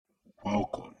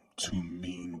Welcome to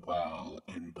Meanwhile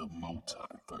in the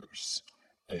Multiverse,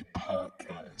 a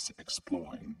podcast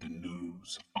exploring the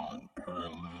news on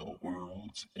parallel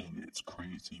worlds and its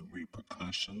crazy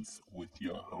repercussions with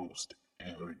your host,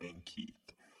 Aaron and Keith.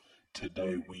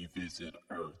 Today we visit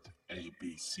Earth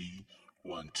ABC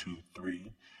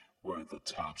 123, where the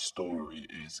top story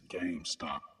is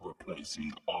GameStop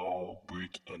replacing all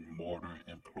brick and mortar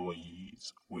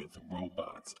employees with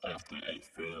robots after a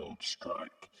failed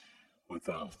strike.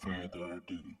 Without further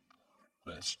ado,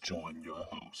 let's join your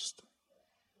host.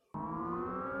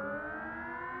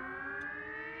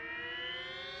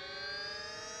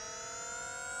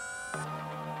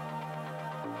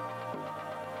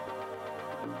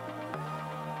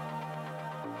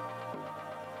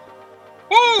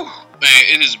 Woo! Man,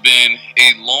 it has been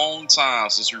a long time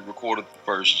since we recorded the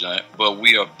first giant, but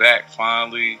we are back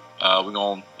finally. We're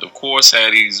going to, of course,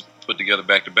 have these put together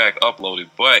back to back, uploaded,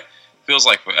 but it feels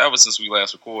like forever since we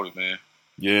last recorded, man.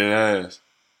 Yeah, it has.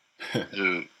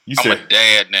 Dude, You I'm said, a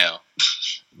dad now.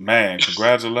 man,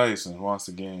 congratulations once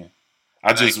again.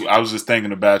 I Thank you. was just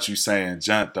thinking about you saying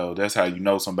Junt though. That's how you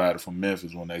know somebody from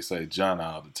Memphis when they say Junt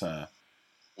all the time.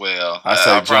 Well, I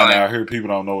say I Junt probably, out here, people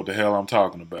don't know what the hell I'm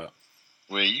talking about.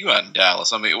 well, you out in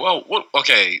Dallas. I mean, well, what?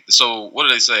 Okay, so what do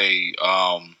they say?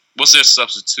 What's their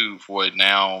substitute for a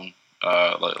noun,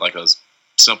 like a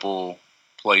simple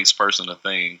place, person, or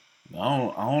thing?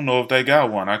 I don't know if they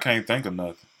got one. I can't think of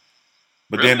nothing.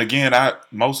 But Really? then again,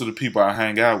 most of the people I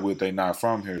hang out with, they not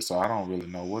from here, so I don't really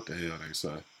know what the hell they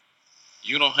say.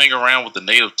 You don't hang around with the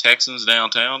native Texans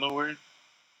downtown nowhere?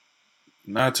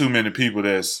 Not too many people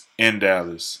that's in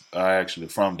Dallas are actually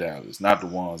from Dallas, not the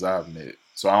ones I've met.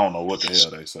 So I don't know what the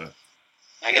hell they say.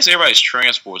 I guess everybody's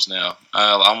transports now.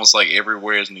 Almost like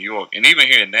everywhere is New York. And even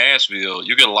here in Nashville,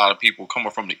 you get a lot of people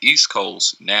coming from the East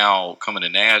Coast now coming to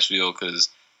Nashville because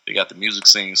they got the music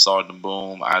scene starting to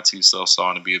boom, IT stuff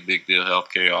starting to be a big deal,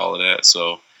 healthcare, all of that.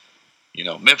 So,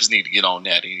 Memphis need to get on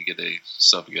that. They need to get their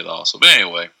stuff together also. But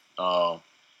anyway,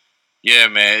 yeah,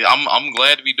 man, I'm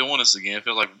glad to be doing this again. It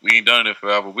feels like we ain't done it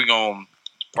forever. We're going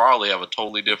to probably have a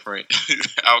totally different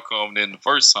outcome than the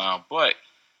first time. But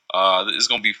it's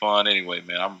going to be fun anyway,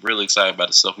 man. I'm really excited about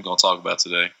the stuff we're going to talk about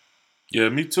today. Yeah,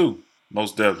 me too.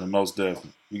 Most definitely, most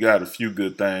definitely. We got a few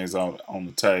good things on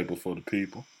the table for the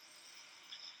people.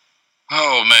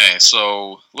 Oh, man.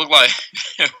 So, look like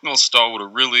we're going to start with a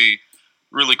really,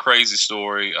 really crazy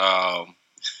story.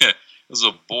 There's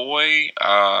a boy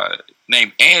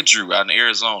named Andrew out in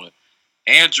Arizona.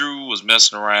 Andrew was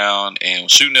messing around and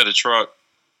was shooting at a truck.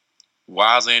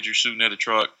 Why is Andrew shooting at a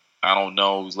truck? I don't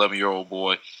know. He's an 11-year-old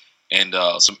boy. And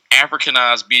some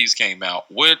Africanized bees came out.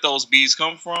 Where did those bees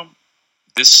come from?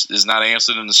 This is not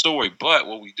answered in the story. But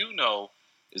what we do know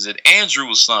is that Andrew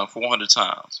was stung 400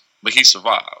 times, but he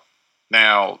survived.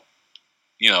 Now,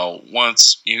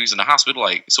 once he's in the hospital,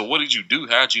 like, so what did you do?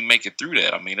 How did you make it through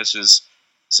that? I mean, it just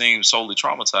seems totally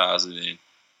traumatizing. And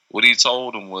what he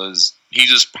told him was he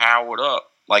just powered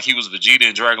up like he was Vegeta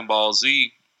in Dragon Ball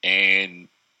Z, and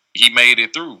he made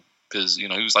it through. Because, he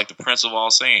was like the Prince of all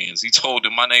Saiyans. He told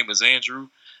him, my name is Andrew,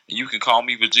 and you can call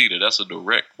me Vegeta. That's a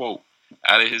direct quote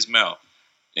out of his mouth.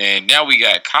 And now we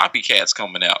got copycats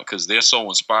coming out because they're so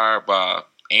inspired by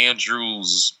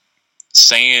Andrew's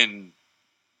Saiyan,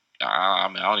 I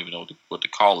don't even know what to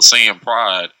call it, Saiyan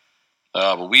pride.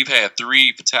 But we've had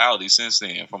 3 fatalities since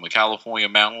then, from a California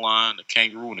mountain lion, a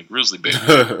kangaroo, and a grizzly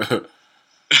bear.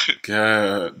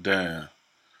 God damn.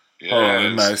 Yes. Oh,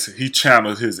 nice. He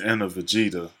channeled his inner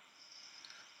Vegeta.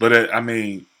 But, at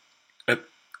the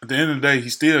end of the day, he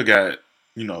still got,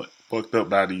 fucked up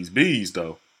by these bees,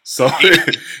 though. So, But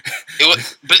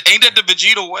ain't that the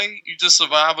Vegeta way? You just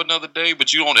survive another day,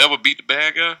 but you don't ever beat the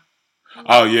bad guy?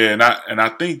 oh, yeah, and I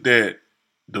think that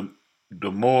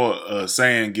the more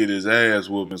Saiyan get his ass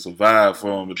whooped and survive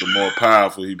for him, the more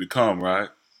powerful he become, right?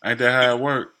 Ain't that how it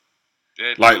work?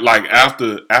 Like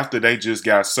after they just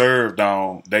got served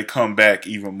on, they come back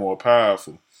even more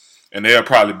powerful. And they'll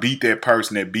probably beat that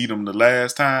person that beat them the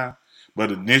last time. But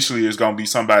initially it's gonna be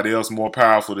somebody else more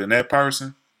powerful than that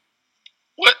person.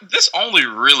 What this only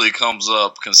really comes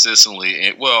up consistently,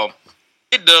 and well,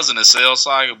 it does in the Cell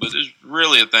Saga, but it's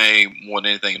really a thing more than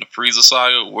anything in the Frieza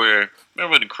Saga. Where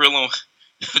remember the Krillin,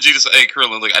 Vegeta said, "Hey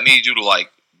Krillin, look, I need you to like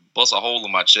bust a hole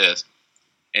in my chest,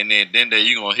 and then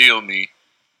you gonna heal me."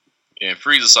 And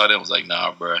Frieza saw that and was like,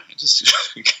 "Nah, bro, just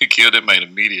kill that man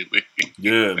immediately."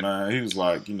 Yeah, man. He was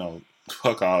like,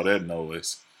 fuck all that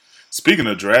noise. Speaking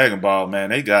of Dragon Ball, man,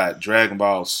 they got Dragon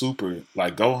Ball Super.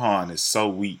 Like Gohan is so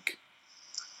weak.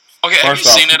 Okay, have you First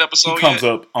off, seen that episode he comes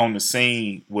yet? up on the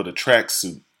scene with a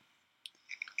tracksuit.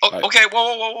 Like, okay,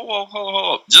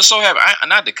 whoa. Just so happen,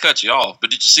 not to cut you off, but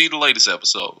did you see the latest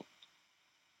episode?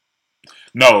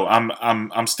 no,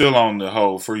 I'm still on the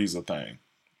whole Frieza thing.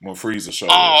 When Frieza showed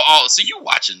up. So you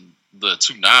watching the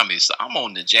Toonami stuff? I'm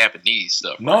on the Japanese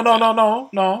stuff. No.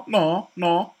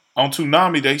 On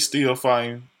Toonami, they still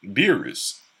fighting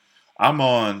Beerus. I'm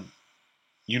on,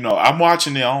 I'm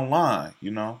watching it online.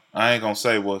 I ain't gonna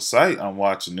say what site I'm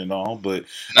watching it on, but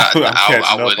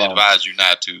I would advise you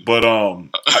not to. But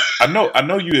I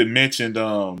know you had mentioned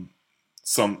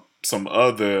some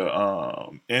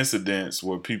other incidents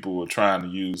where people were trying to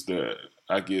use the,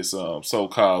 I guess,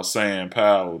 so-called Saiyan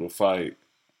power to fight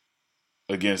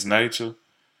against nature.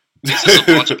 It's just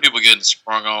a bunch of people getting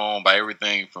sprung on by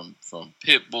everything from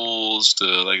pit bulls to,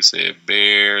 like I said,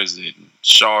 bears and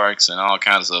sharks and all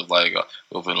kinds of stuff. Like,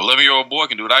 if an 11-year-old boy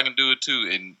can do it, I can do it too.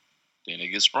 And then they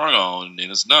get sprung on, and then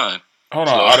it's done. Hold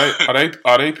on,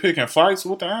 are they picking fights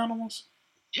with the animals?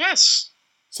 Yes.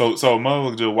 So a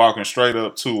mother just walking straight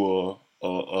up to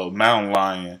a mountain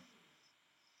lion.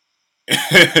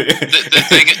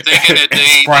 Thinking that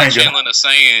they channeling a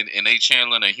Saiyan and they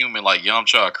channeling a human like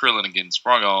Yamcha or Krillin and getting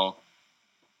sprung on.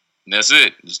 And that's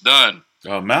it. It's done.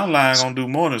 Mountain lion gonna do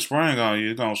more than spring on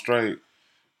you. It's gonna straight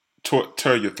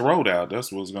tear your throat out.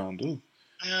 That's what it's gonna do.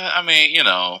 I mean,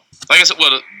 like I said,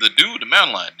 well, the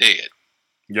mountain lion dead.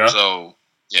 Yeah. So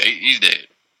yeah, he's dead.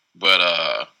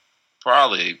 But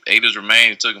probably ate his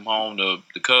remains, took him home to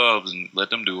the Cubs and let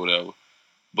them do whatever.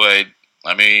 But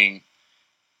I mean.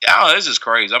 Yeah, it's just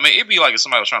crazy. I mean, it'd be like if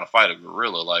somebody was trying to fight a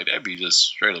gorilla. Like, that'd be just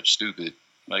straight up stupid.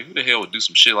 Like, who the hell would do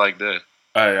some shit like that?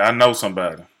 Hey, I know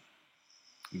somebody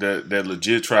that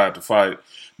legit tried to fight.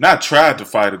 Not tried to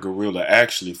fight a gorilla,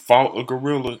 actually fought a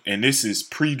gorilla. And this is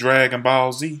pre-Dragon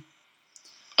Ball Z.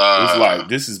 It's like,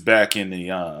 this is back in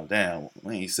the,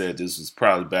 when he said this was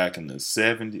probably back in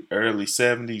the early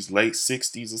 70s, late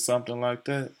 60s or something like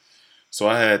that. So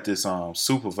I had this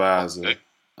supervisor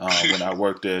when I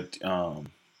worked at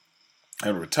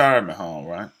a retirement home,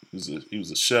 right? He was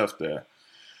a chef there.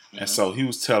 Mm-hmm. And so he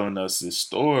was telling us this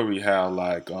story how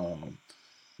like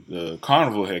the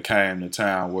carnival had came to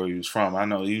town where he was from. I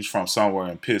know he was from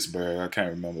somewhere in Pittsburgh. I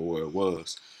can't remember where it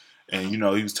was. And he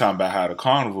was talking about how the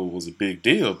carnival was a big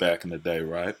deal back in the day,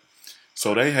 right?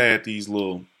 So they had these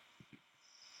little,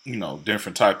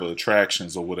 different type of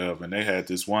attractions or whatever. And they had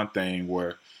this one thing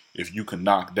where if you can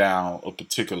knock down a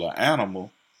particular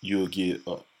animal, you'll get,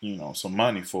 some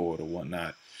money for it or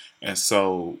whatnot. And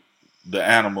so the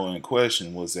animal in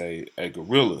question was a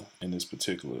gorilla in this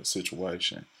particular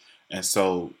situation. And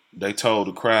so they told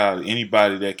the crowd,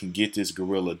 anybody that can get this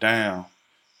gorilla down,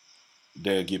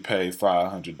 they'll get paid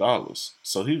 $500.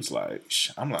 So he was like,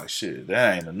 I'm like, shit,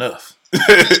 that ain't enough.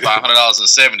 It's $500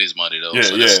 in 70s money, though. Yeah,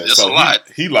 so it's so a lot.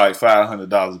 He like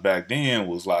 $500 back then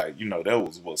was like, that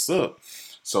was what's up.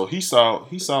 So he saw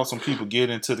some people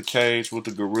get into the cage with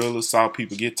the gorilla, saw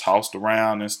people get tossed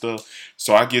around and stuff.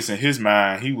 So I guess in his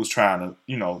mind, he was trying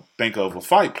to, think of a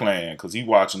fight plan because he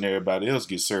watching everybody else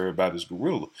get served by this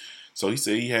gorilla. So he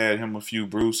said he had him a few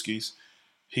brewskis.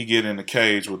 He get in the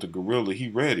cage with the gorilla. He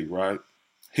ready, right?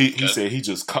 He said he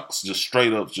just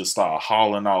straight up just started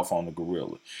hauling off on the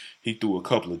gorilla. He threw a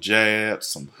couple of jabs,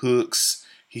 some hooks.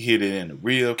 He hit it in the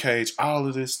rib cage, all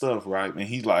of this stuff, right? And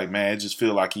he's like, man, it just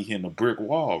feel like he hitting a brick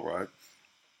wall, right?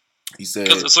 He said,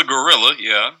 because it's a gorilla,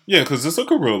 yeah. Yeah, because it's a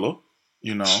gorilla,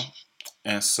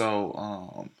 And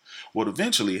so what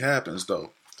eventually happens,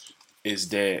 though, is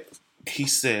that he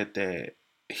said that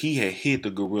he had hit the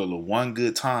gorilla one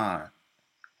good time,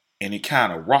 and it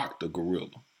kind of rocked the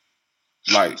gorilla.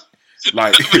 Like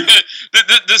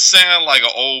this sound like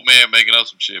an old man making up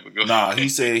some shit. But nah, he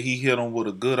said he hit him with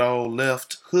a good old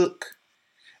left hook,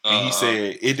 and he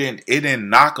said it didn't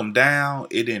knock him down,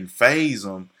 it didn't phase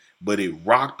him, but it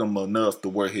rocked him enough to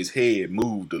where his head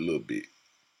moved a little bit.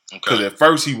 Because at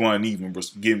first he wasn't even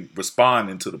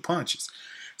responding to the punches.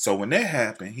 So when that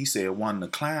happened, he said one of the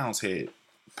clowns had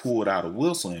pulled out a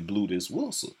whistle and blew this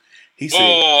whistle. He said,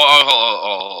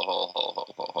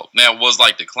 Now, was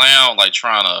like the clown like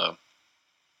trying to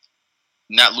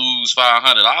not lose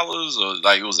 $500, or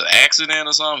like it was an accident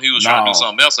or something? He was trying to do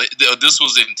something else. This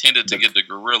was intended to get the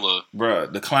gorilla.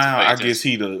 Bruh, the clown, I guess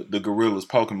he the gorilla's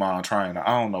Pokemon trainer.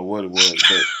 I don't know what it was,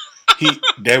 but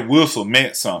that whistle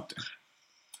meant something.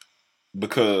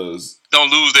 Because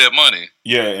don't lose that money.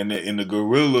 Yeah, and the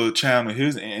gorilla channeled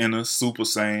his inner Super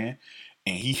Saiyan,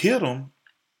 and he hit him.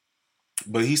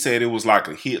 But he said it was like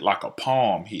a hit, like a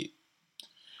palm hit.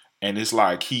 And it's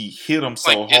like he hit him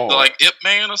so hard. Like Ip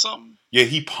Man or something? Yeah,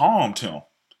 he palmed him.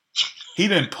 He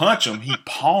didn't punch him, he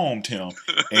palmed him.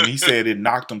 And he said it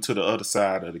knocked him to the other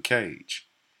side of the cage.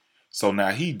 So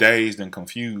now he dazed and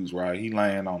confused, right? He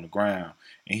laying on the ground.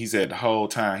 And he said the whole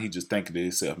time he just thinking to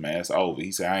himself, man, it's over.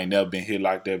 He said, I ain't never been hit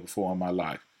like that before in my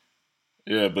life.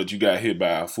 Yeah, but you got hit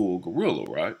by a full gorilla,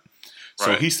 right?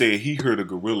 So he said he heard a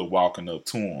gorilla walking up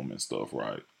to him and stuff,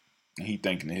 right? And he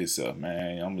thinking to himself,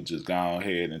 man, I'm going to just go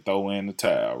ahead and throw in the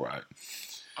towel, right?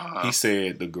 He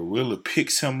said the gorilla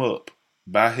picks him up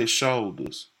by his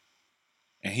shoulders.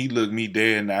 And he looked me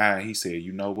dead in the eye and he said,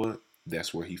 you know what?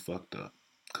 That's where he fucked up.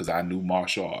 Because I knew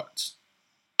martial arts.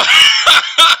 Get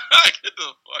the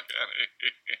fuck out of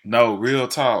here. No, real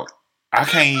talk. I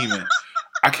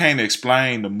can't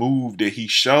explain the move that he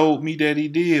showed me that he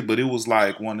did, but it was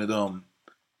like one of them.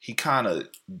 He kind of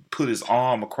put his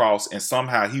arm across and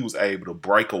somehow he was able to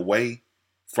break away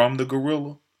from the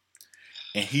gorilla.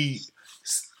 And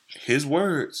his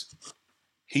words,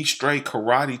 he straight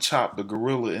karate chopped the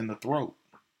gorilla in the throat.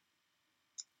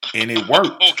 And it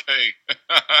worked. Okay.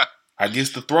 I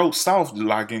guess the throat's soft,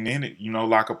 like in it,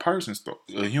 like a person's throat,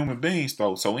 a human being's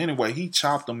throat. So anyway, he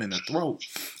chopped him in the throat,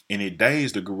 and it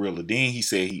dazed the gorilla. Then he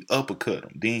said he uppercut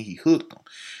him. Then he hooked him.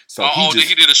 So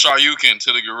he did a Shoryuken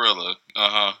to the gorilla.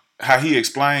 How he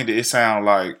explained it, it sounded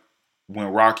like when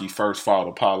Rocky first fought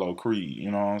Apollo Creed.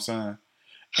 You know what I'm saying?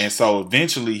 And so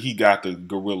eventually he got the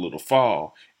gorilla to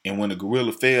fall. And when the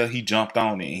gorilla fell, he jumped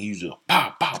on it, and he just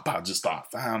pow, pow, pow, just started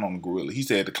firing on the gorilla. He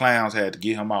said the clowns had to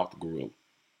get him off the gorilla.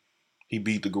 He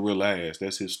beat the gorilla ass.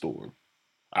 That's his story.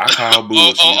 I call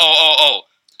bullshit.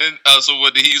 And, so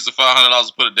what, did he use the $500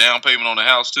 to put a down payment on the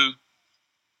house too?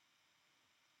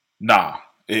 Nah.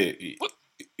 He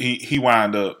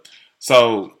wound up.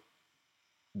 So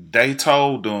they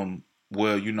told him,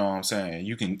 well, you know what I'm saying,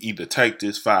 you can either take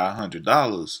this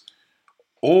 $500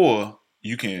 or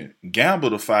you can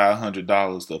gamble the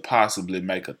 $500 to possibly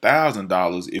make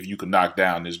 $1,000 if you can knock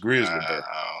down this grizzly bear.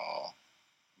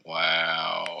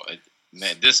 Wow.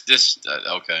 Man, this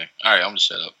okay. All right, I'm gonna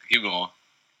shut up. Keep going.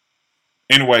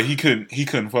 Anyway, he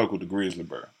couldn't fuck with the grizzly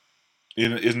bear.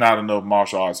 It's not enough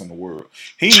martial arts in the world.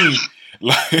 He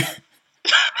like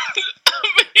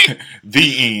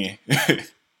the end.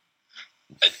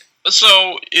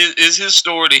 So is his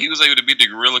story that he was able to beat the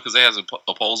gorilla because it has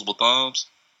opposable thumbs?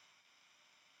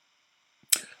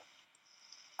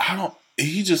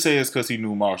 He just says because he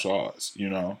knew martial arts,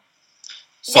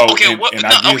 So, well, okay, whoa.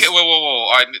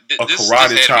 All right, this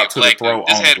karate chop to the throat.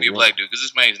 This had to be a black dude because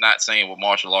this man's not saying what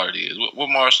martial art is. What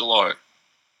martial art?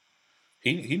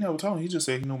 He never told me. He just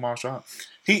said he knew martial art.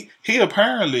 He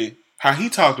apparently, how he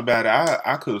talked about it,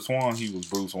 I could have sworn he was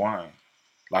Bruce Wayne.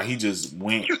 Like he just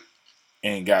went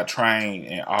and got trained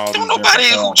and all. Don't nobody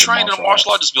who trained in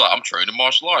martial art just be like, I'm trained in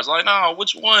martial arts. Like, nah,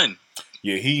 which one?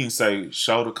 Yeah, he didn't say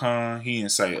Shotokan. He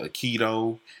didn't say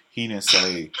Aikido. He didn't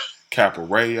say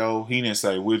Capoeira. He didn't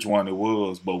say which one it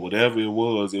was, but whatever it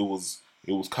was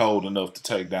cold enough to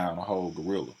take down a whole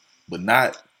gorilla, but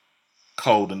not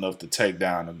cold enough to take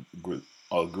down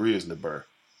a grizzly bear.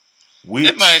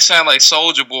 It might sound like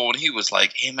Soulja Boy when he was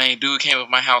like, "Hey man, dude came up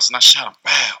my house and I shot him."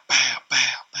 Bow, bow, bow,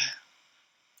 bow.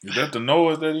 Is that the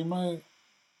noise that he made?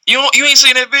 You ain't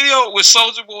seen that video with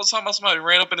Soulja Boy talking about somebody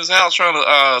ran up in his house trying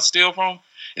to steal from him?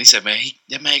 And he said, man,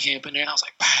 that man came up in there and I was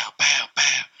like, pow, pow,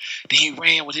 pow. Then he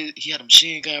ran with he had a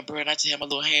machine gun, bro, and I just had my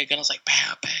little handgun. I was like,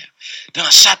 pow, pow. Then I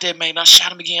shot that man and I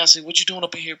shot him again. I said, what you doing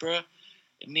up in here, bro?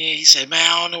 And then he said, man,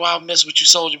 I don't know why I'm messing with you,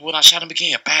 Soulja Boy. And I shot him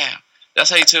again, pow. That's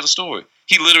how you tell the story.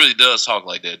 He literally does talk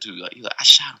like that too. Like, he's like, I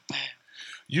shot him,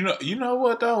 pow. You know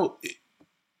what though?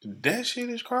 That shit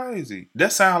is crazy.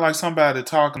 That sounds like somebody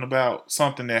talking about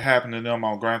something that happened to them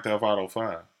on Grand Theft Auto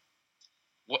 5.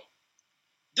 What?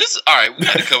 All right, we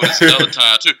got to cover this another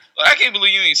time too. Like, I can't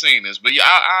believe you ain't seen this, but yeah,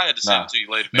 I had to send it to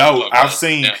you later. No, I've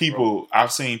seen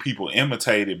people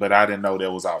imitate it, but I didn't know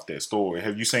that was off that story.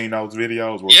 Have you seen those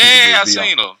videos? Where I've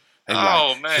seen them.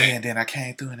 Oh man! Yeah, and then I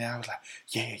came through and I was like,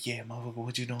 yeah, motherfucker,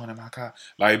 what you doing in my car?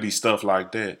 Like it'd be stuff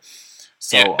like that.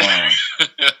 So,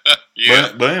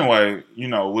 yeah. But anyway,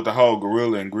 with the whole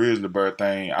gorilla and grizzly bear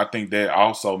thing, I think that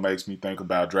also makes me think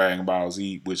about Dragon Ball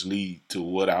Z, which lead to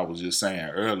what I was just saying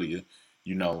earlier.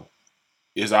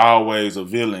 It's always a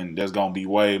villain that's gonna be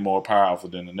way more powerful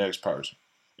than the next person,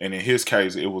 and in his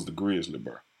case, it was the grizzly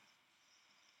bear.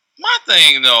 My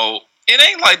thing though, it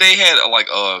ain't like they had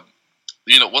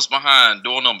what's behind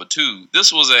door number 2.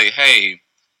 This was hey,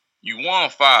 you won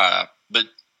 5, but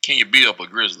can you beat up a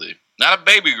grizzly? Not a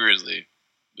baby grizzly.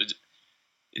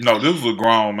 No, this was a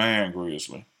grown man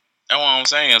grizzly. That's what I'm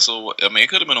saying. So, I mean, it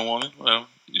could have been a woman. Well,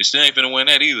 you still ain't finna win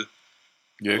that either.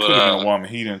 Yeah, it could have been a woman.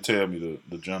 He didn't tell me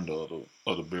the gender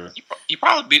of the bear. You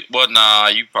probably you probably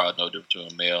know the difference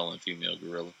between a male and female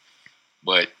gorilla.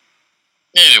 But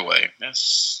anyway,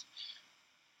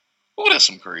 Oh, that's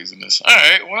some craziness. All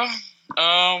right,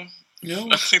 well, Yeah,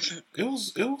 I think that, it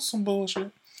was some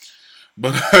bullshit.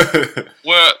 But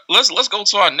well, let's go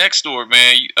to our next story,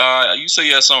 man. You say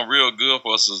you had something real good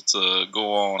for us to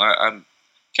go on. I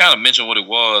kind of mentioned what it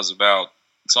was about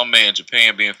some man in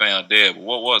Japan being found dead, but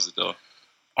what was it though?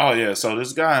 oh yeah, so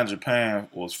this guy in Japan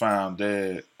was found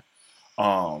dead.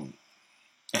 Um,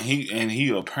 and he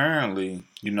apparently,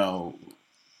 I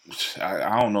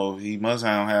don't know if he must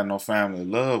have had no family or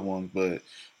loved ones, but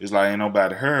it's like ain't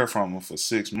nobody heard from him for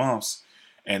 6 months.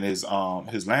 And his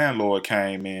landlord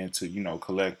came in to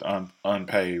collect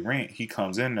unpaid rent. He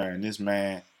comes in there and this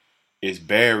man is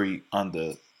buried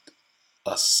under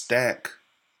a stack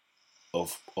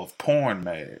of porn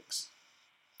mags,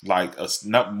 like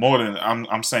not more than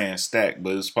I'm saying stack,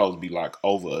 but it's supposed to be like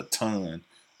over a ton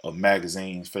of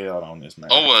magazines fell on this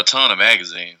man. Over a ton of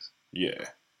magazines. Yeah.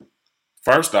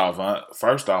 First off,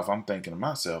 I'm thinking to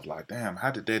myself, like, damn,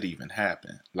 how did that even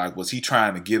happen? Like, was he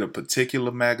trying to get a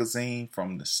particular magazine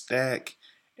from the stack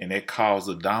and it caused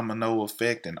a domino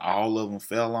effect and all of them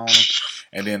fell on him?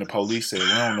 And then the police said, we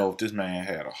don't know if this man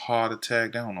had a heart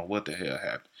attack. They don't know what the hell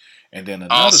happened. And then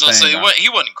another so thing. he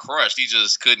wasn't crushed. He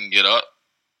just couldn't get up.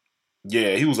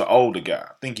 Yeah, he was an older guy.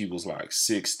 I think he was like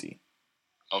 60.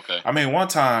 Okay. I mean, one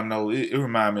time though, it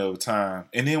reminded me of a time.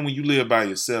 And then when you live by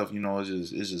yourself,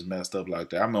 it's just messed up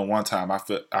like that. I remember one time I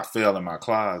fell in my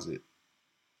closet,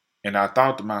 and I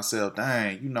thought to myself,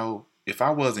 dang, if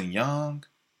I wasn't young,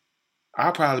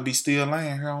 I'd probably be still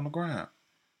laying here on the ground.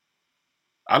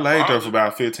 I laid there for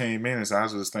about 15 minutes. I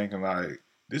was just thinking like,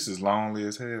 this is lonely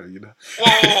as hell, Whoa,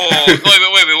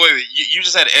 wait. You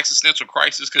just had an existential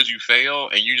crisis because you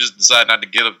failed, and you just decided not to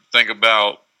get up and think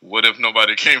about what if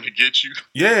nobody came to get you?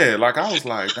 Yeah, like I was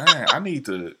like, dang, I need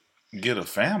to get a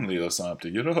family or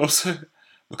something. You know what I'm saying?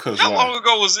 Because how long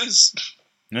ago was this?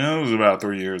 Yeah, it was about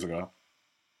 3 years ago.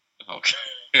 Okay.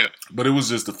 Yeah. But it was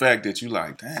just the fact that you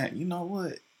like, dang, you know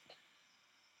what?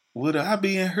 Would I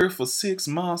be in here for 6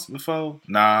 months before?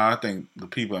 Nah, I think the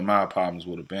people in my apartments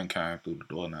would have been came through the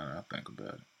door now that I think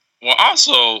about it. Well,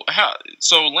 also,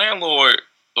 landlord,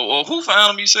 well, who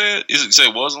found him, you said?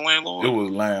 It was a landlord? It was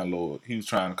a landlord. He was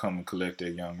trying to come and collect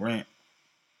that young rent.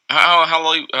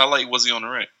 How late was he on the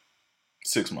rent?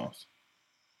 6 months.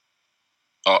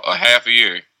 A half a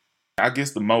year. I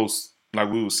guess the most, like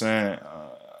we were saying,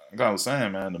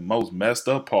 man, the most messed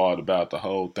up part about the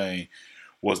whole thing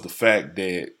was the fact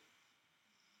that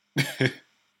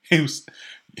he was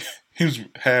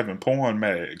having porn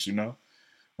mags,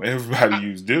 Everybody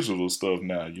use digital stuff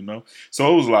now,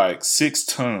 So it was like 6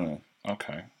 tons.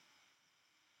 Okay.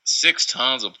 6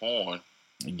 tons of porn.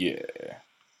 Yeah.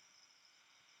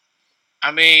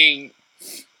 I mean,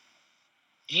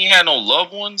 he had no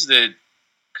loved ones that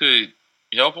could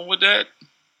help him with that?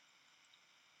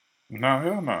 No,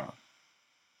 hell no.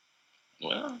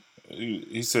 Well,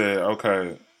 he said,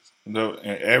 okay, and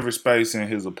every space in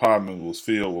his apartment was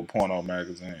filled with porno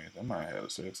magazines. I might have a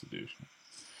sex edition.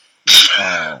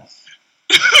 I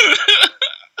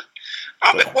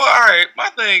mean, well, all right. My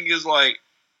thing is like,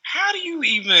 how do you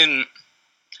even?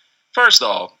 First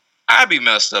off, I'd be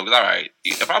messed up. All right,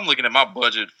 if I'm looking at my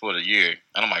budget for the year,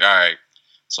 and I'm like, all right,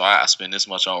 so I spend this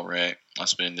much on rent, I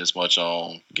spend this much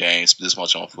on games, this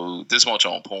much on food, this much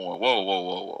on porn.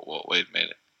 Whoa! Wait a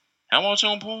minute. How much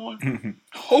on porn?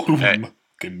 Hold on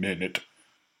a minute.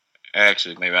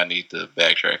 Actually, maybe I need to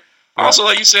backtrack. Right. Also,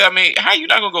 like you said, I mean, how you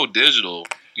not gonna go digital?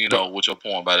 With your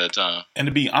porn by that time. And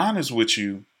to be honest with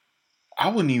you, I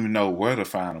wouldn't even know where to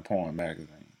find a porn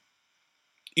magazine,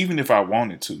 even if I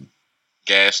wanted to.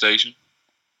 Gas station.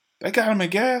 They got them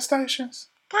at gas stations.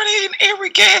 Bro, they in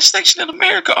every gas station in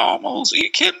America almost. Are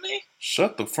you kidding me?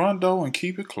 Shut the front door and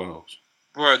keep it closed.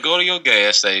 Bro, go to your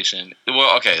gas station.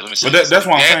 Well, okay, let me say. But that's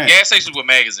what I'm saying. Gas stations with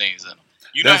magazines in them.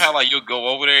 You know how like you'll go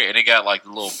over there and they got like the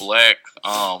little black.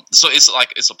 So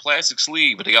it's a plastic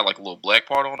sleeve, but they got like a little black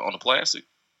part on the plastic.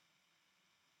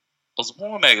 Those are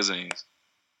porn magazines.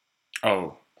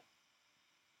 Oh.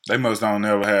 They must don't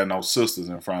never had no sisters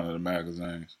in front of the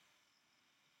magazines.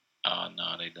 Oh,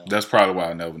 no, they don't. That's probably why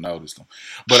I never noticed them.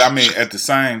 But I mean, at the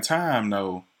same time,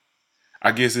 though,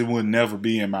 I guess it would never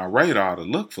be in my radar to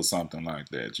look for something like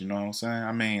that. You know what I'm saying?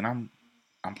 I mean, I'm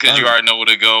because you already know where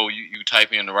to go. You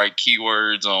type in the right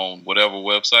keywords on whatever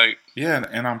website. Yeah,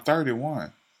 and I'm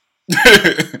 31.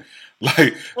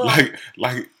 like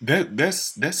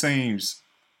that seems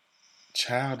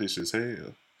childish as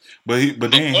hell. But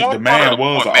then the man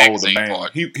was an older man.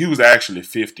 Part? He was actually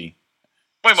 50.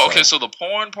 Wait, okay, so the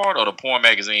porn part or the porn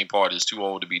magazine part is too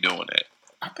old to be doing that?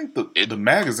 I think the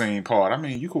magazine part, I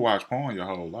mean, you could watch porn your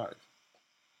whole life.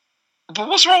 But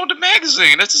what's wrong with the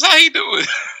magazine? That's just how you do it.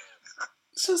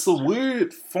 it's just a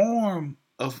weird form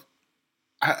of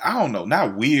I don't know,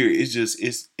 not weird. It's just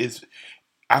it's.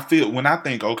 I feel when I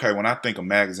think of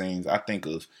magazines, I think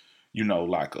of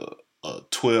like a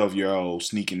 12-year-old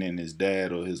sneaking in his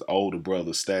dad or his older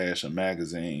brother's stash of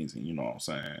magazines, and you know what I'm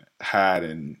saying,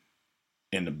 hiding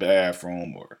in the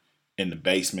bathroom or in the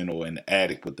basement or in the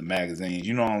attic with the magazines.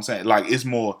 You know what I'm saying? Like it's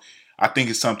more. I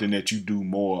think it's something that you do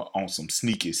more on some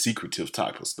sneaky, secretive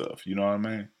type of stuff. You know what I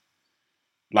mean?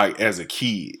 Like as a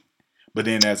kid, but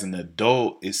then as an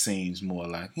adult, it seems more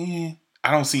like,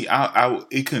 I don't see.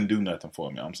 It couldn't do nothing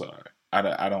for me. I'm sorry.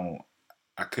 I don't.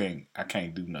 I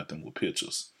can't do nothing with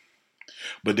pictures.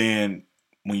 But then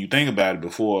when you think about it,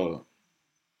 before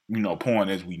porn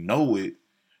as we know it,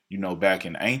 back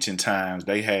in ancient times,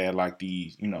 they had like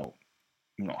these,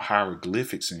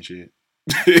 hieroglyphics and shit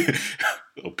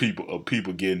of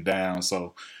people getting down.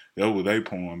 So that was they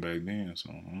porn back then.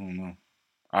 So I don't know.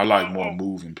 I like more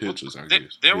moving pictures, I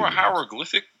guess. There were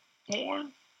hieroglyphic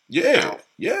porn? Yeah,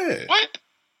 yeah. What?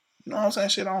 You know what I'm saying?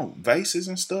 Shit on vases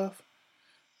and stuff.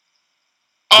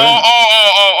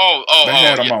 Oh. They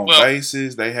had them on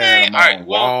vases. They had them on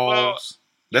walls.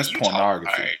 That's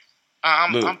pornography.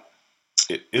 Look,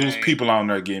 it was people on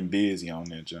there getting busy on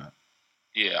that junk.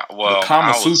 Yeah, well, the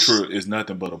Kama Sutra is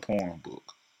nothing but a porn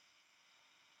book.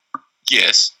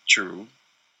 Yes, true.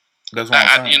 That's what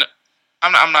I'm saying.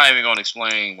 I'm not even going to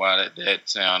explain why that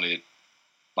sounded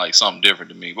like something different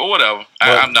to me, but whatever.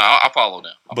 I follow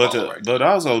them. But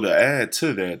also to add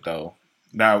to that though,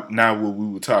 now what we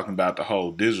were talking about, the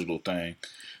whole digital thing.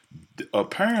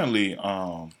 Apparently,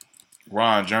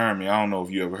 Ron Jeremy. I don't know if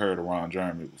you ever heard of Ron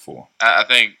Jeremy before. I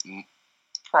think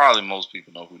probably most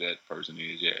people know who that person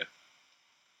is. Yeah.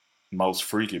 Most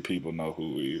freaky people know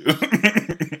who he is.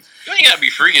 You ain't gotta be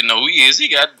freaky to know who he is. He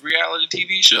got a reality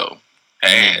TV show.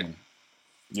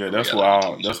 Yeah, that's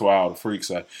why all the freaks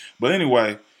are. But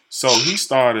anyway, so he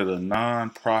started a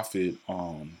non-profit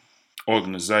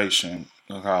organization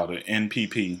called the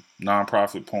NPP,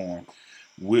 Nonprofit Porn,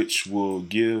 which will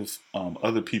give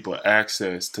other people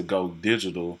access to go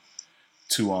digital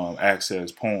to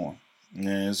access porn.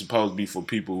 And it's supposed to be for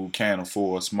people who can't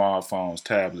afford smartphones,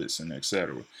 tablets, and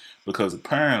etc. Because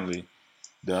apparently,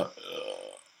 a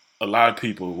lot of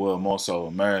people, well, more so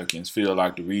Americans, feel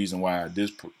like the reason why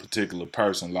this particular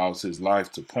person lost his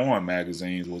life to porn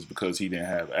magazines was because he didn't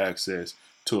have access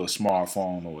to a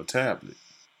smartphone or a tablet.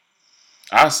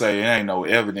 I say there ain't no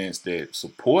evidence that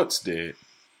supports that.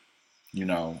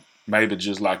 Maybe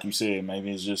just like you said,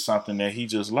 maybe it's just something that he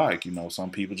just like. Some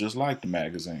people just like the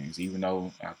magazines, even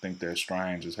though I think they're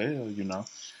strange as hell.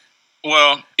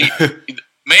 Well,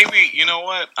 maybe you know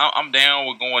what? I'm down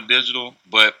with going digital,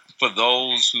 but for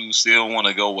those who still want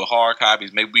to go with hard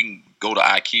copies, maybe we can go to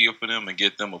IKEA for them and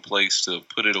get them a place to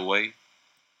put it away.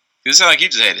 It sounds like he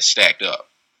just had it stacked up.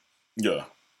 Yeah.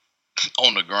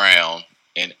 On the ground,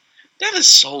 and that is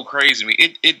so crazy to me.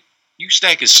 You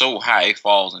stack it so high it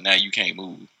falls, and now you can't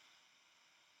move.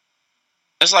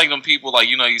 It's like them people, like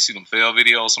you see them fail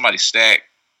videos. Somebody stack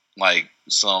like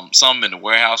something in the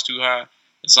warehouse too high,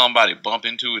 and somebody bump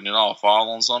into it, and it all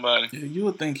fall on somebody. Yeah, you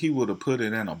would think he would have put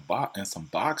it in in some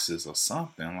boxes or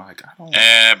something. Like I don't.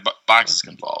 And boxes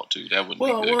can fall too. That wouldn't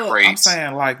be good. Crates. I'm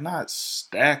saying like not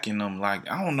stacking them. Like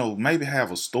I don't know. Maybe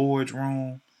have a storage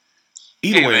room.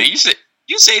 Either way, man,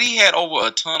 you said he had over a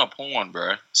ton of porn,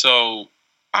 bro. So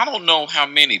I don't know how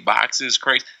many boxes,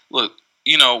 crates. Look.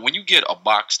 When you get a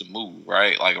box to move,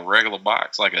 right? Like a regular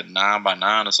box, like a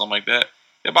 9x9 or something like that,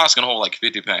 that box can hold like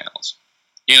 50 pounds.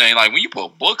 Like when you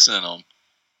put books in them,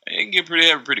 it can get pretty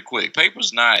heavy pretty quick.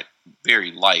 Paper's not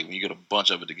very light when you get a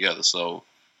bunch of it together. So,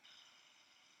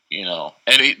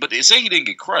 but they say he didn't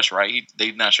get crushed, right?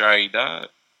 They're not sure how he died.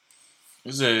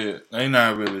 They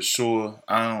not really sure.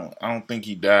 I don't think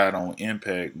he died on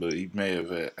impact, but he may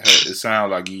have had. It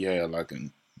sounded like he had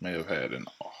may have had a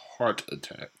heart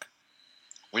attack.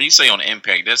 When you say on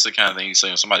impact, that's the kind of thing you say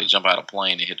when somebody jump out of a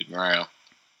plane and hit the ground.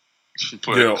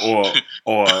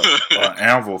 or an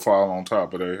anvil fall on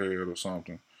top of their head or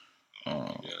something.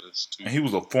 That's too. And he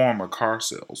was a former car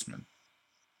salesman.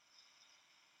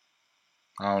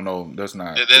 I don't know. That's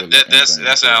not.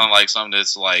 That sounds like something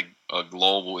that's like a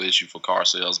global issue for car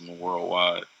salesmen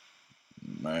worldwide.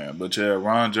 Man, but yeah,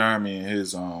 Ron Jeremy and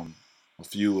his a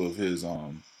few of his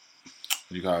what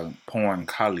you call them, porn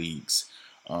colleagues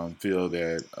feel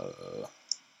that a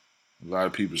lot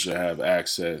of people should have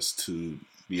access to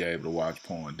be able to watch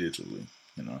porn digitally.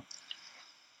 Why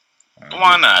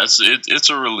not? It's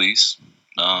a release.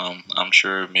 I'm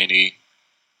sure many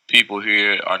people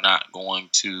here are not going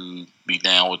to be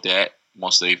down with that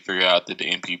once they figure out that the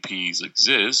NPPs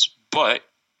exist, but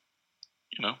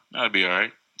that'd be all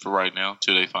right. for right now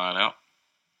till they find out.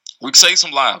 We can save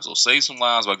some lives, though. Save some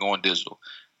lives by going digital.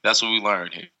 That's what we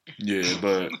learned here.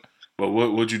 Yeah, but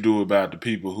what you do about the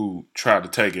people who try to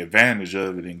take advantage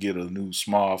of it and get a new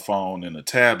smartphone and a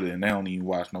tablet and they don't even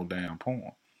watch no damn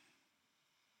porn?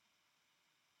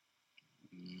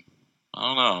 I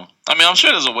don't know. I mean, I'm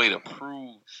sure there's a way to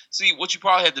prove. See, what you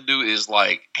probably have to do is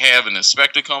like have an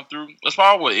inspector come through. That's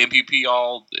probably what MPP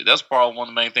That's probably one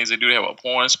of the main things they do. They have a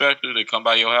porn inspector that come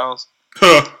by your house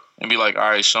and be like, "All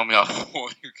right, show me how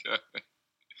porn you got."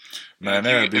 Man,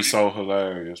 that'd be so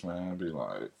hilarious, man. It'd be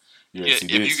like, yeah, see,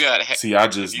 if you got, I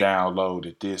just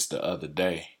downloaded this the other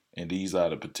day, and these are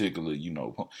the particular,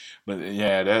 but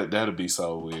yeah, that'd be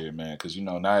so weird, man, because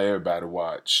not everybody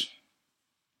watch,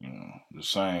 the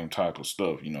same type of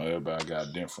stuff. Everybody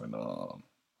got different, And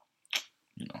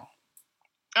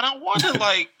I wonder,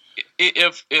 like,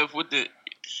 if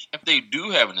they do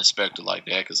have an inspector like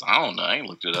that, because I don't know, I ain't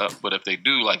looked it up, but if they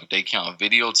do, like, if they count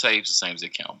videotapes the same as they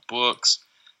count books.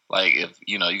 Like, if,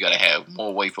 you got to have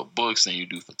more weight for books than you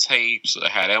do for tapes, or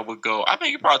how that would go. I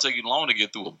think it'd probably take you longer to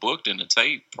get through a book than a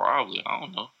tape, probably. I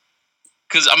don't know.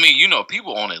 Because, I mean,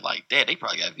 people on it like that, they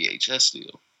probably got VHS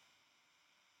still.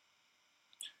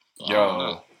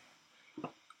 Yo.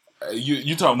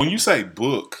 You talk, when you say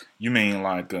book, you mean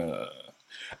like, there's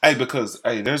like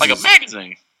a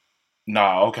magazine.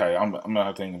 Nah, okay, I'm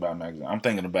not thinking about magazine. I'm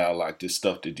thinking about, like, this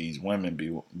stuff that these women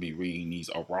be reading, these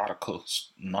erotica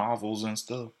novels and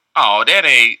stuff. Oh, that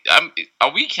ain't.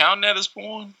 Are we counting that as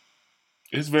porn?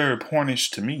 It's very pornish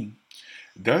to me.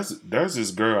 There's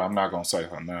this girl. I'm not gonna say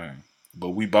her name,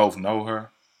 but we both know her.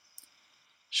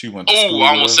 She went to school. Oh, I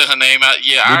almost said her name out.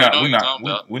 Yeah, I know what you're talking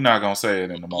about. We're not gonna say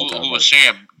it in the multiverse. Who was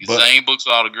sharing same books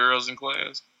with all the girls in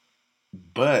class?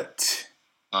 But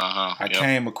I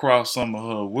came across some of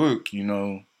her work,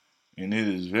 and it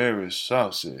is very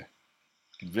saucy.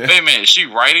 Wait a minute, is she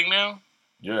writing now?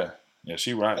 Yeah,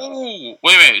 she writing. Oh,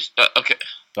 wait a minute. Okay,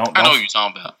 I know who you're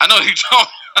talking about.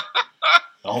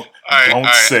 Don't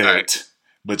say it.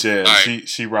 But yeah,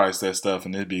 she writes that stuff,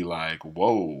 and it'd be like,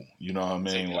 whoa, you know what I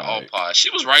mean? Like, she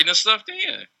was writing this stuff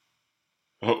then.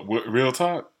 Real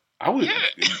talk? I would. Yeah.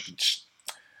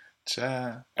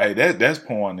 Child. Hey, that's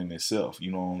porn in itself.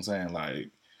 You know what I'm saying? Like,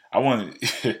 I want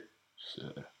to.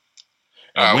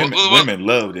 Women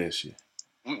love that shit.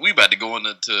 We about to go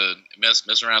into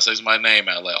mess around and say somebody's name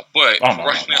out loud. But now,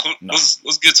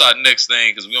 let's get to our next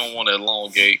thing because we don't want to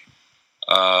elongate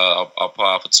our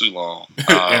pod for too long.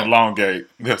 Elongate.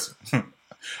 Yes.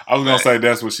 I was going to say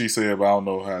that's what she said, but I don't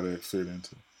know how that fit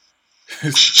into.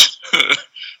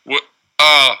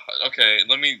 Okay,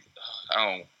 let me.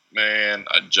 Man,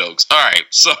 jokes. All right,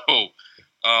 so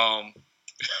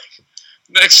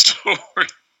next story.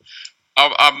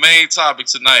 Our main topic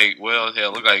tonight. Well,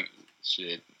 hell, look like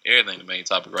shit. Everything the main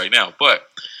topic right now, but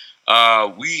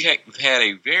we had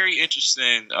a very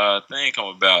interesting thing come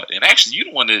about, and actually, you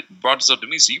the one that brought this up to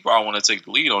me, so you probably want to take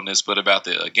the lead on this. But about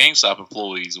the GameStop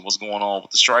employees and what's going on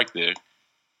with the strike there.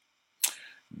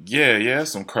 Yeah,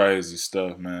 some crazy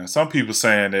stuff, man. Some people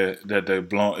saying that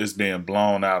it's being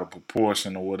blown out of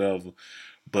proportion or whatever.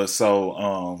 But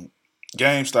so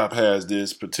GameStop has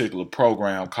this particular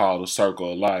program called the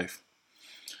Circle of Life.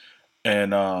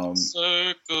 And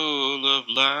Circle of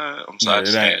Life. I'm sorry,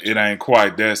 it ain't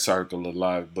quite that Circle of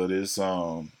Life, but it's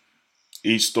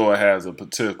each store has a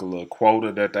particular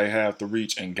quota that they have to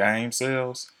reach in game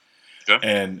sales. Okay.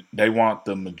 And they want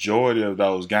the majority of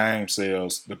those game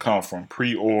sales to come from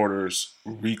pre-orders,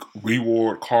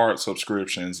 reward card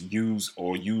subscriptions, used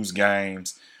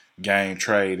games, game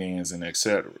trade-ins, and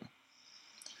etc.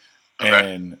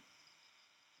 Okay. And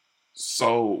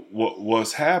so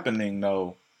what's happening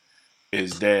though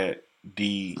is that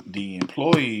the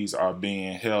employees are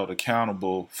being held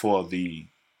accountable for the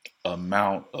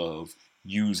amount of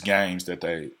used games that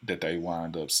they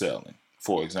wind up selling.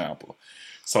 For example.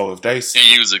 So if they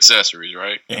use accessories,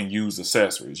 right? And use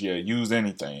accessories, yeah, use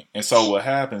anything. And so what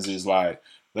happens is, like,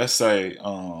 let's say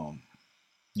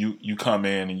you come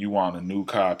in and you want a new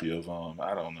copy of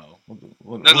I don't know.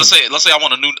 Let's say I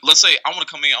want to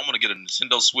come in. I want to get a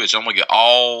Nintendo Switch. I'm gonna get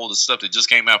all the stuff that just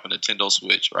came out for Nintendo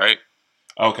Switch, right?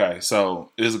 Okay,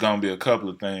 so it's gonna be a couple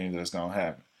of things that's gonna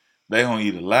happen. They gonna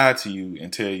either lie to you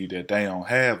and tell you that they don't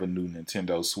have a new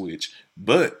Nintendo Switch,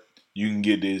 but you can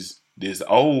get this this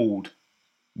pre-owned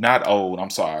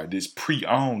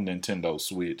Nintendo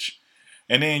Switch.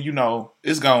 And then,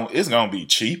 it's gonna be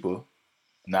cheaper.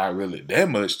 Not really that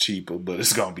much cheaper, but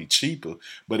it's gonna be cheaper.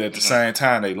 But at the same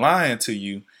time, they lying to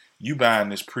you. You buying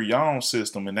this pre-owned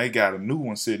system and they got a new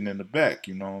one sitting in the back,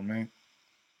 you know what I mean?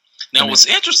 Now, what's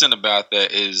interesting about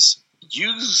that is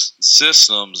used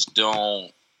systems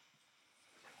don't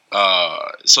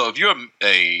So if you're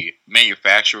a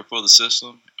manufacturer for the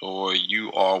system, or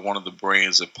you are one of the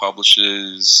brands that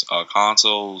publishes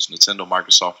consoles, Nintendo,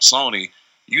 Microsoft, Sony,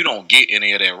 you don't get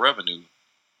any of that revenue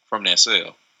from that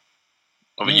sale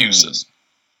of a used system.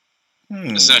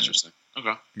 It's interesting.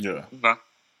 Okay. Yeah. Okay.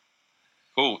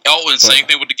 Cool. Oh, and same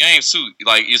thing with the games too.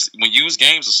 Like, when used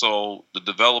games are sold, the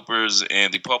developers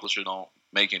and the publisher don't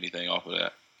make anything off of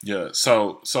that. Yeah.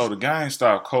 So the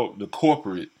GameStop the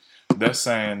corporate, they're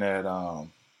saying that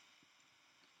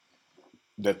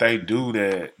that they do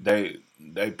that,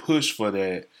 they push for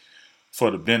that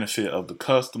for the benefit of the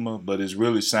customer, but it's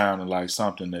really sounding like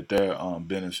something that they're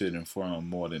benefiting from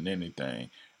more than anything.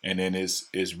 And then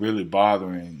it's really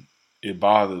bothered a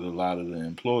lot of the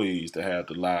employees to have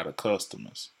to lie to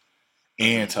customers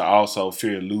and to also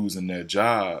fear losing their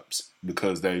jobs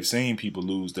because they've seen people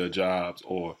lose their jobs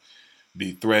or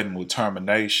be threatened with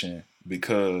termination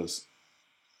because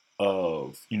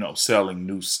of, selling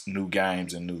new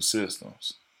games and new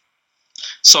systems.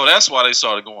 So that's why they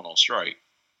started going on strike.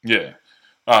 Yeah.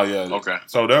 Oh yeah. Okay.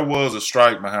 So there was a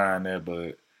strike behind that,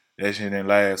 but that shit didn't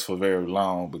last for very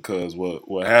long because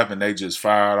what happened, they just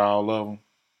fired all of them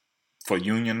for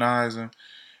unionizing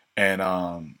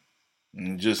and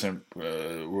just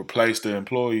replaced the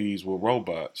employees with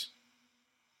robots.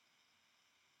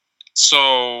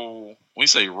 So when you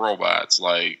say robots,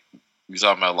 like, we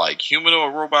talking about like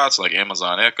humanoid robots, like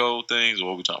Amazon Echo things, or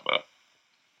what we talking about?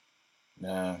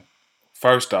 Nah.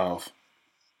 First off,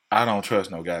 I don't trust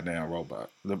no goddamn robot.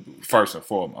 First and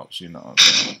foremost, you know what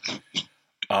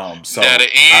I'm saying? So data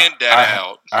in, data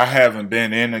out. I haven't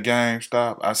been in a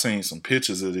GameStop. I seen some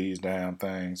pictures of these damn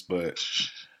things, but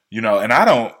and I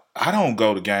don't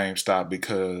go to GameStop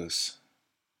because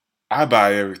I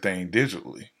buy everything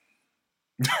digitally.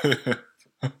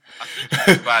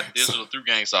 I buy digital through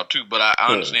GameStop too, but I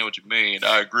understand what you mean.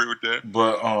 I agree with that.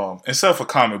 But except for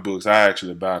comic books, I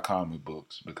actually buy comic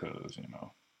books because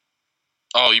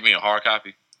Oh, you mean a hard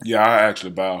copy? Yeah, I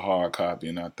actually buy a hard copy,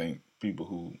 and I think people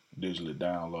who digitally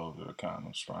download it are kind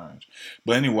of strange.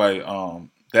 But anyway,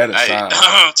 that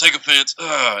aside, take offense.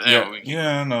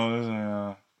 I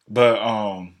know. But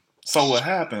so what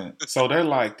happened? So they're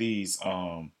like these.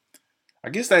 I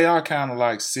guess they are kind of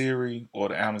like Siri or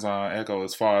the Amazon Echo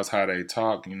as far as how they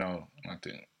talk. Like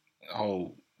the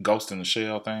whole Ghost in the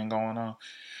Shell thing going on.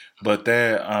 But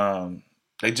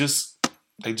they just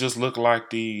look like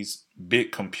these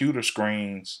big computer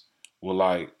screens with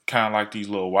like kind of like these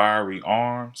little wiry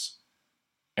arms,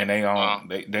 and they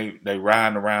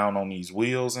riding around on these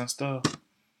wheels and stuff.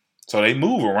 So they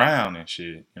move around and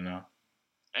shit, Damn,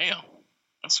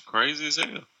 that's crazy as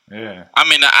hell. Yeah. I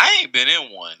mean, I ain't been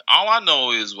in one. All I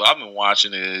know is what I've been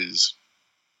watching is,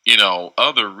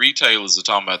 other retailers are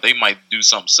talking about they might do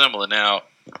something similar. Now,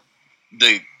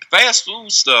 the fast food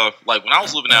stuff, like when I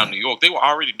was living out in New York, they were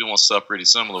already doing stuff pretty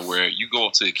similar where you go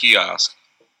up to a kiosk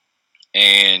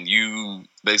and you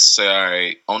basically say, all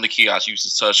right, on the kiosk, use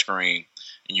the touch screen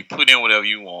and you put in whatever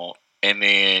you want, and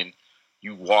then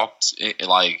you walked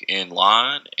in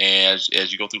line, and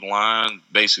as you go through the line,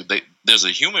 basically there's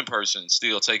a human person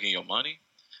still taking your money,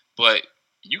 but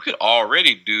you could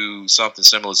already do something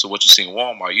similar to what you see in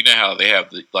Walmart. You know how they have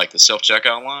the self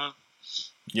checkout line?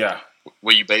 Yeah.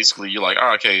 Where you're like,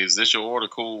 oh, okay, is this your order?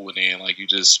 Cool. And then you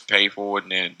just pay for it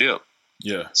and then dip.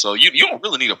 Yeah. So you don't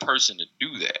really need a person to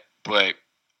do that. But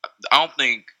I don't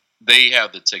think they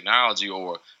have the technology,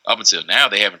 or up until now,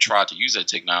 they haven't tried to use that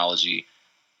technology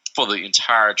for the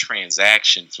entire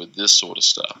transaction for this sort of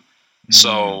stuff. Mm-hmm.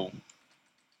 So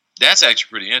that's actually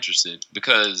pretty interesting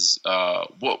because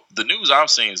what the news I've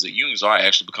seen is that unions are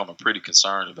actually becoming pretty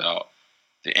concerned about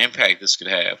the impact this could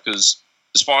have. Because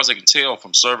as far as I can tell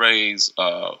from surveys,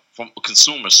 from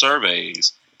consumer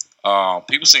surveys,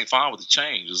 people seem fine with the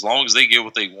change. As long as they get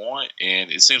what they want,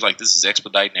 and it seems like this is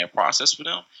expediting that process for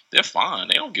them, they're fine.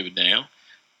 They don't give a damn.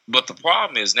 But the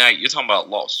problem is now you're talking about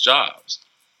lost jobs.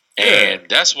 And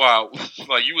that's why,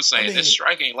 like you were saying, this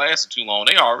strike ain't lasting too long.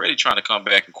 They already trying to come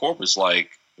back, and corporate's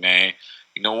like, man,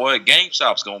 you know what?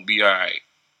 GameStop's going to be all right.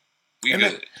 We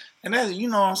good. And that's, you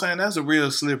know what I'm saying? That's a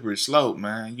real slippery slope,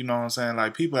 man. You know what I'm saying?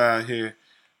 Like, people out here,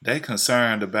 they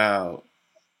concerned about,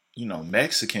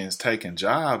 Mexicans taking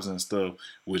jobs and stuff,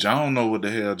 which I don't know what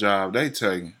the hell job they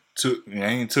taking. They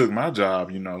ain't took my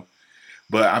job,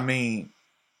 But, I mean,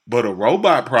 but a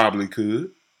robot probably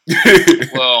could.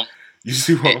 Well, you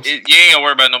see what you ain't gonna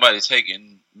worry about nobody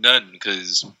taking nothing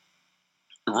because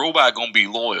the robot gonna be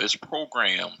loyal. It's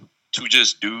programmed to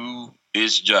just do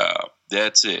its job.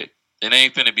 That's it. It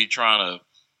ain't finna be trying to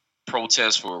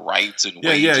protest for rights and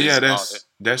wages. Yeah.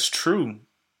 That's true.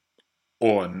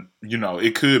 or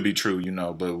it could be true,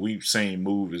 but we've seen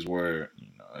movies where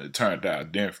it turned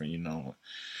out different.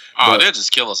 Oh, they'll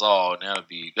just kill us all, and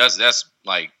that's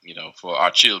like for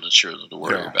our children to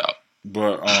worry about.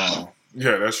 But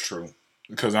yeah, that's true,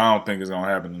 because I don't think it's gonna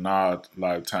happen in our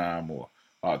lifetime or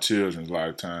our children's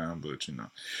lifetime.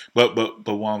 But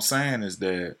what I'm saying is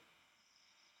that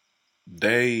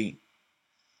they're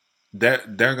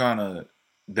gonna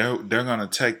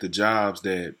take the jobs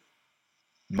that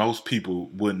most people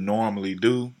wouldn't normally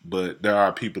do, but there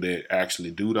are people that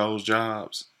actually do those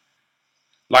jobs.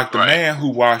 Like the man who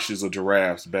washes a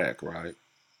giraffe's back, right?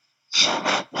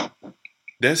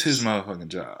 That's his motherfucking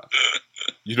job.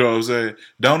 You know what I'm saying?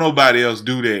 Don't nobody else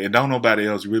do that, and don't nobody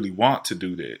else really want to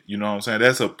do that. You know what I'm saying?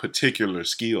 That's a particular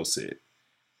skill set.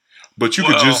 But you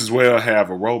could just as well have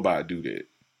a robot do that.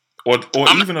 Or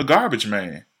even a garbage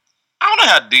man. I don't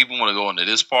know how deep we want to go into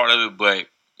this part of it, but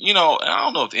I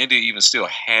don't know if India even still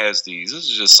has these. This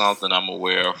is just something I'm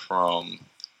aware of from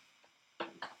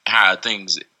how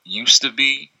things used to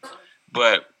be.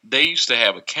 But they used to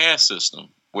have a caste system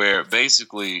where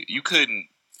basically you couldn't.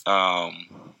 Now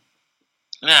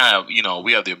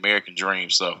we have the American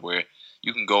dream stuff where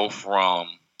you can go from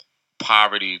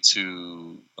poverty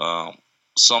to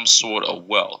some sort of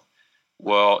wealth.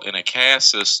 Well, in a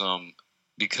caste system,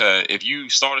 because if you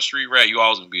start a street rat, you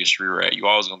always gonna be a street rat. You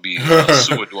always gonna be a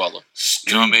sewer dweller.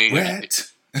 You know what I mean?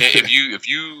 Rat. If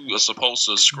you are supposed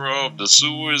to scrub the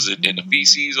sewers and the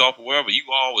feces off or wherever, you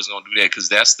always gonna do that because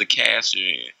that's the caste you're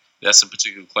in. That's the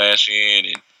particular class you're in,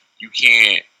 and you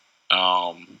can't.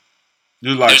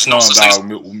 You're like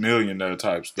Slumdog Millionaire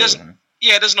type stuff.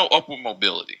 There's no upward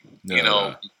mobility.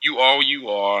 Yeah. You are where you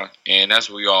are, and that's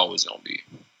where you're always gonna be.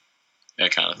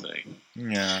 That kind of thing.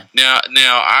 Yeah. Now,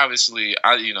 obviously,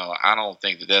 I don't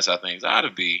think that's how things ought to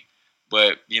be,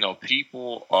 but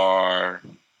people are,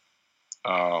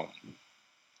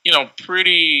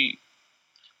 pretty.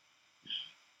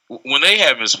 When they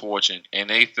have misfortune and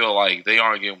they feel like they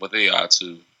aren't getting what they ought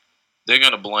to, they're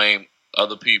gonna blame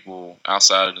other people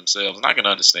outside of themselves, and I can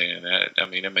understand that. I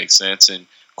mean, it makes sense. And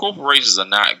corporations are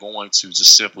not going to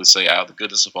just simply say, out of the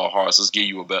goodness of our hearts, let's give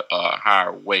you a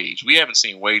higher wage. We haven't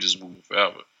seen wages moving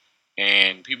forever.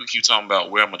 And people keep talking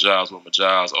about where are my jobs. Oh,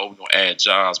 we're going to add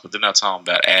jobs, but they're not talking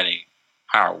about adding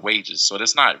higher wages. So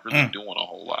that's not really doing a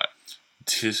whole lot.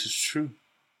 This is true.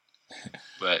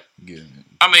 But,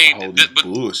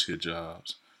 bullshit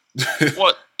jobs.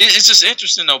 Well, it's just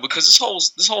interesting though because this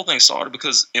whole thing started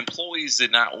because employees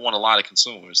did not want a lot of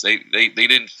consumers. They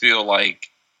didn't feel like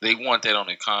they want that on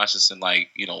their conscience and lying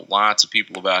to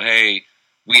people about, hey,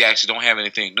 we actually don't have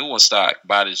anything new in stock.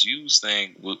 Buy this used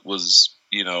thing was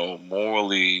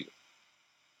morally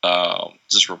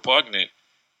just repugnant,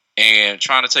 and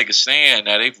trying to take a stand.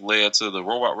 Now they've led to the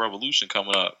robot revolution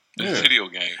coming up in video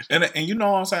games. And you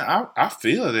know what I'm saying? I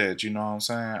feel that, you know what I'm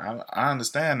saying? I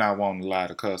understand not wanting to lie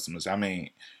to customers. I mean,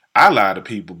 I lie to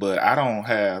people, but I don't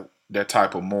have that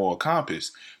type of moral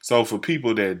compass. So for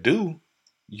people that do,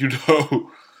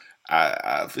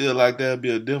 I feel like that'd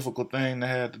be a difficult thing to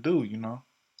have to do,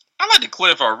 I'd like to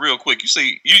clarify real quick. You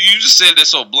say you just said that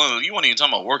so bluntly. You weren't even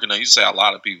talking about working now. You say a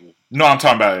lot of people. No, I'm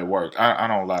talking about at work. I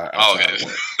don't lie. Okay.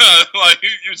 Like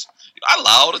I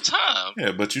lie all the time.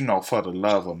 Yeah, but for the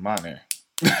love of money.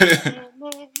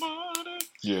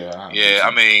 Yeah. Yeah,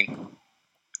 I mean,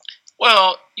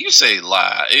 well, you say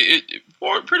lie.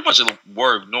 Or pretty much the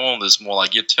word normal is more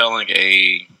like you're telling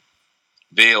a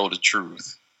veiled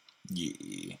truth.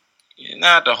 Yeah.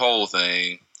 Not the whole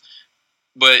thing.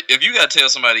 But if you gotta tell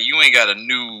somebody you ain't got a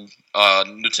new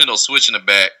Nintendo Switch in the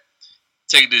back,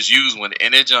 take this used one,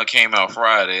 and that junk came out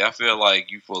Friday, I feel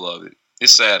like you full of it.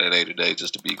 It's Saturday today,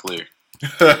 just to be clear.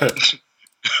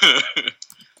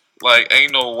 Like,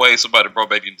 ain't no way somebody brought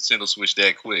back your Nintendo Switch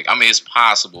that quick. I mean, it's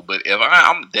possible, but if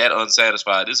I'm that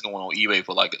unsatisfied, this is going on eBay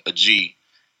for like a G.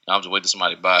 I'm just waiting for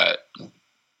somebody to buy it.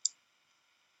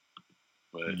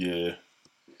 But, yeah.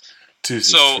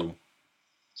 This is true.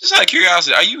 Just out of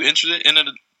curiosity, are you interested in a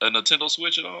Nintendo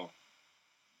Switch at all?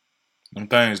 Them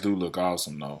things do look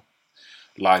awesome though.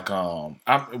 Like I'm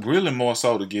really more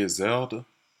so to get Zelda.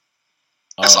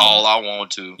 That's all I want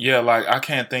to. Yeah, like I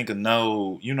can't think of I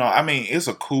mean, it's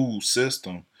a cool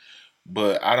system,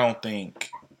 but I don't think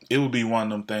it would be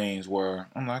one of them things where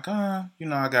I'm like, I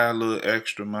got a little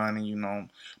extra money,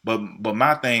 But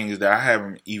my thing is that I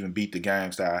haven't even beat the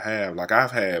games that I have. Like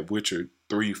I've had Witcher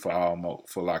 3 for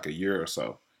like a year or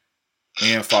so.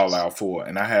 And Fallout 4,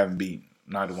 and I haven't beat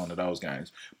neither one of those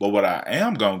games. But what I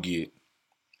am gonna get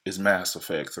is Mass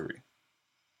Effect 3.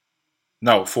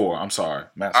 No, 4. I'm sorry.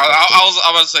 Mass I Effect 4. was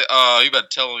about to say, you better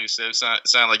tell him. You said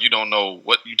sound like you don't know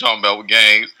what you talking about with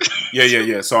games.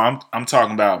 Yeah. So I'm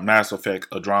talking about Mass Effect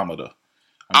Andromeda.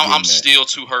 I'm still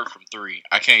too hurt from 3.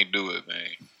 I can't do it, man.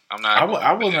 I'm not.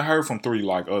 I wasn't hurt from 3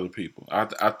 like other people.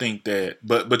 I think that,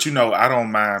 but you know, I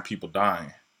don't mind people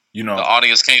dying. You know, the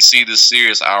audience can't see the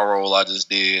serious eye roll I just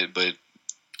did, but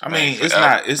I mean,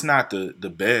 it's not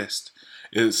the best.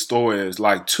 Its story is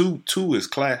like 2 is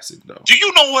classic though. Do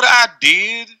you know what I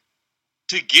did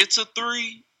to get to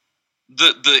 3?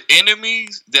 The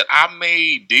enemies that I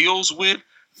made deals with,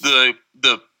 the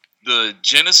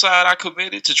genocide I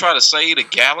committed to try to save the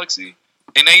galaxy,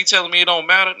 and now you telling me it don't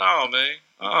matter? No, man.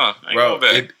 Bro,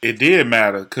 it did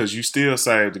matter because you still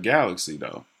saved the galaxy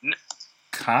though.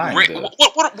 Kinda.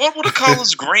 What were the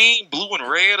colors? Green, blue, and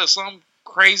red, or some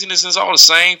craziness? It's all the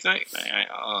same thing. Man,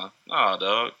 nah,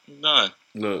 dog, none.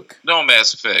 Look, no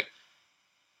Mass Effect.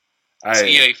 It's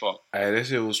EA fault. Hey, that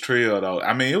shit was trill though.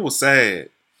 I mean, it was sad,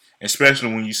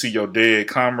 especially when you see your dead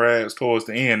comrades towards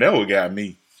the end. That what got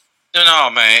me. No,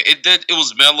 man, it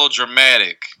was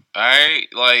melodramatic. All right,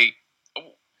 like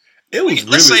it was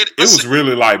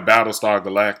really like Battlestar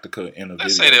Galactica in a video.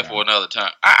 Let's say that for another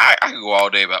time. I could go all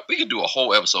day about. We could do a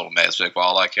whole episode of Mass Effect for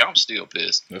all I care. I'm still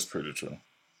pissed. That's pretty true.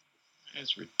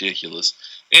 It's ridiculous.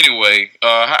 Anyway,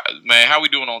 how we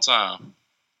doing on time?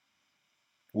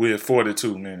 We're at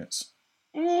 42 minutes.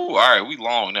 Ooh, all right, we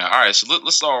long now. All right, so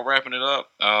let's start wrapping it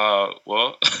up.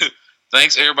 Well,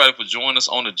 thanks everybody for joining us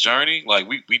on the journey. Like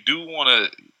we do want to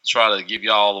try to give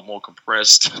y'all a more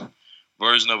compressed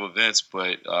version of events,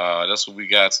 but that's what we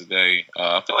got today.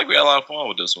 I feel like we had a lot of fun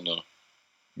with this one though.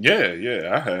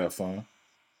 Yeah, I had fun.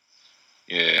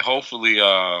 Yeah, hopefully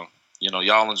y'all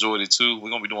enjoyed it too.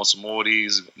 We're gonna be doing some more of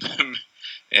these,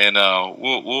 and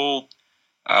we'll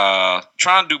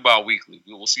try and do bi-weekly.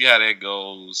 We'll see how that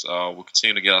goes. We'll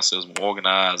continue to get ourselves more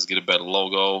organized, get a better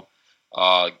logo,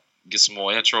 get some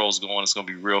more intros going. It's gonna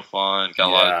be real fun. Got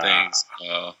a lot of things.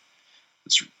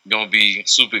 It's gonna be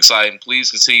super exciting. Please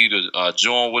continue to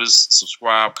join with us,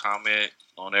 subscribe, comment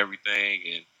on everything,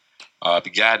 and if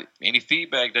you got any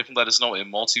feedback, definitely let us know at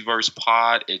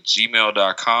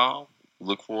multiversepod@gmail.com.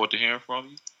 Look forward to hearing from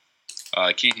you.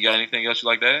 Keith, you got anything else you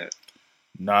like to add?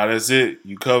 Nah, that's it.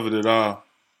 You covered it all.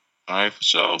 All right, for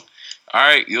sure. All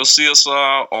right, you'll see us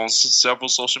on several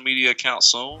social media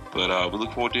accounts soon, but we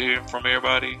look forward to hearing from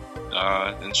everybody in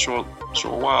a short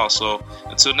while. So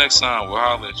until next time, we'll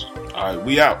holler at you. All right,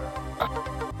 we out.